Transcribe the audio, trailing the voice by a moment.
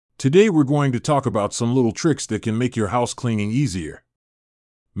Today we're going to talk about some little tricks that can make your house cleaning easier.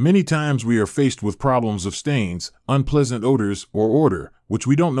 Many times we are faced with problems of stains, unpleasant odors, or odor, which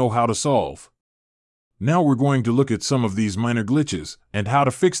we don't know how to solve. Now we're going to look at some of these minor glitches and how to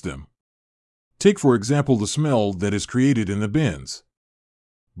fix them. Take for example the smell that is created in the bins.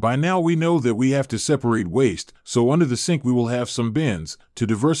 By now we know that we have to separate waste, so under the sink we will have some bins to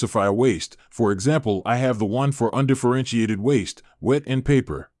diversify waste. For example, I have the one for undifferentiated waste, wet and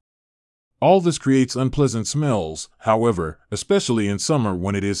paper. All this creates unpleasant smells, however, especially in summer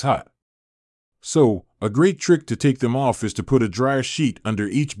when it is hot. So, a great trick to take them off is to put a dryer sheet under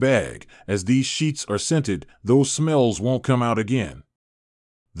each bag. As these sheets are scented, those smells won't come out again.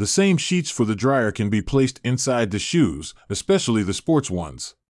 The same sheets for the dryer can be placed inside the shoes, especially the sports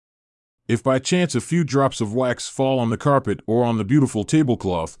ones. If by chance a few drops of wax fall on the carpet or on the beautiful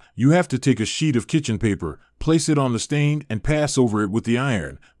tablecloth, you have to take a sheet of kitchen paper, place it on the stain and pass over it with the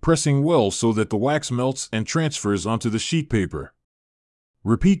iron, pressing well so that the wax melts and transfers onto the sheet paper.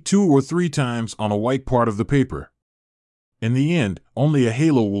 Repeat 2 or 3 times on a white part of the paper. In the end, only a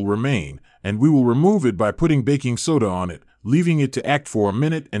halo will remain, and we will remove it by putting baking soda on it, leaving it to act for a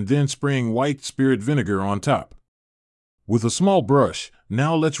minute and then spraying white spirit vinegar on top. With a small brush,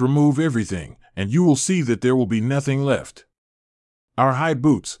 now let's remove everything, and you will see that there will be nothing left. Our high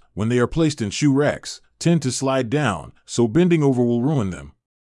boots, when they are placed in shoe racks, tend to slide down, so bending over will ruin them.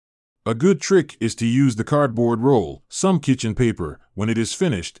 A good trick is to use the cardboard roll, some kitchen paper, when it is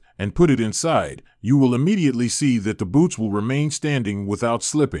finished, and put it inside. You will immediately see that the boots will remain standing without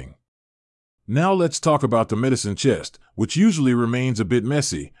slipping. Now let's talk about the medicine chest, which usually remains a bit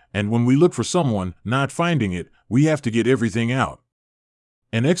messy, and when we look for someone, not finding it, we have to get everything out.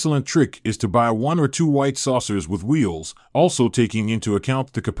 An excellent trick is to buy 1 or 2 white saucers with wheels, also taking into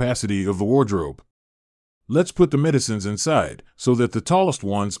account the capacity of the wardrobe. Let's put the medicines inside, so that the tallest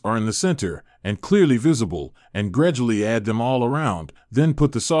ones are in the center and clearly visible, and gradually add them all around, then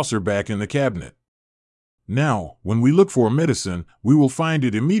put the saucer back in the cabinet. Now, when we look for a medicine, we will find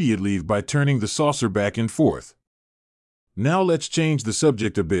it immediately by turning the saucer back and forth. Now let's change the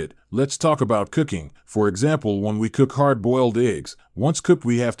subject a bit. Let's talk about cooking. For example, when we cook hard-boiled eggs, once cooked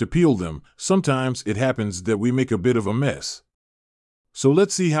we have to peel them. Sometimes it happens that we make a bit of a mess. So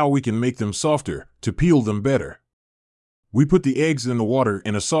let's see how we can make them softer, to peel them better. We put the eggs in the water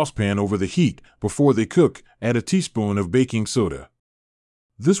in a saucepan over the heat. Before they cook, add a teaspoon of baking soda.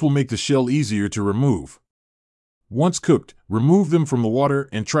 This will make the shell easier to remove. Once cooked, remove them from the water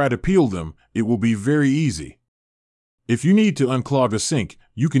and try to peel them. It will be very easy. If you need to unclog a sink,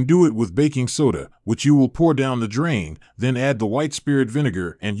 you can do it with baking soda, which you will pour down the drain, then add the white spirit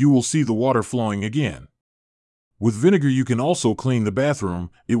vinegar and you will see the water flowing again. With vinegar you can also clean the bathroom.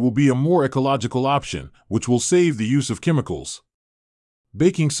 It will be a more ecological option, which will save the use of chemicals.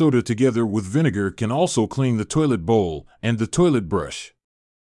 Baking soda together with vinegar can also clean the toilet bowl and the toilet brush.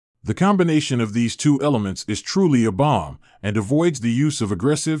 The combination of these 2 elements is truly a bomb and avoids the use of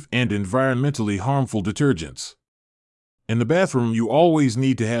aggressive and environmentally harmful detergents. In the bathroom you always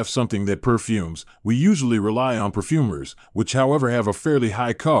need to have something that perfumes. We usually rely on perfumers, which however have a fairly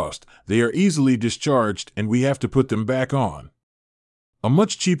high cost. They are easily discharged and we have to put them back on. A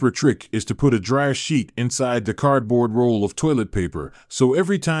much cheaper trick is to put a dryer sheet inside the cardboard roll of toilet paper, so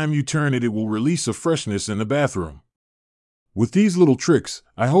every time you turn it, it will release a freshness in the bathroom. With these little tricks,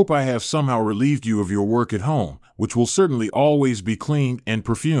 I hope I have somehow relieved you of your work at home, which will certainly always be clean and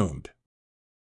perfumed.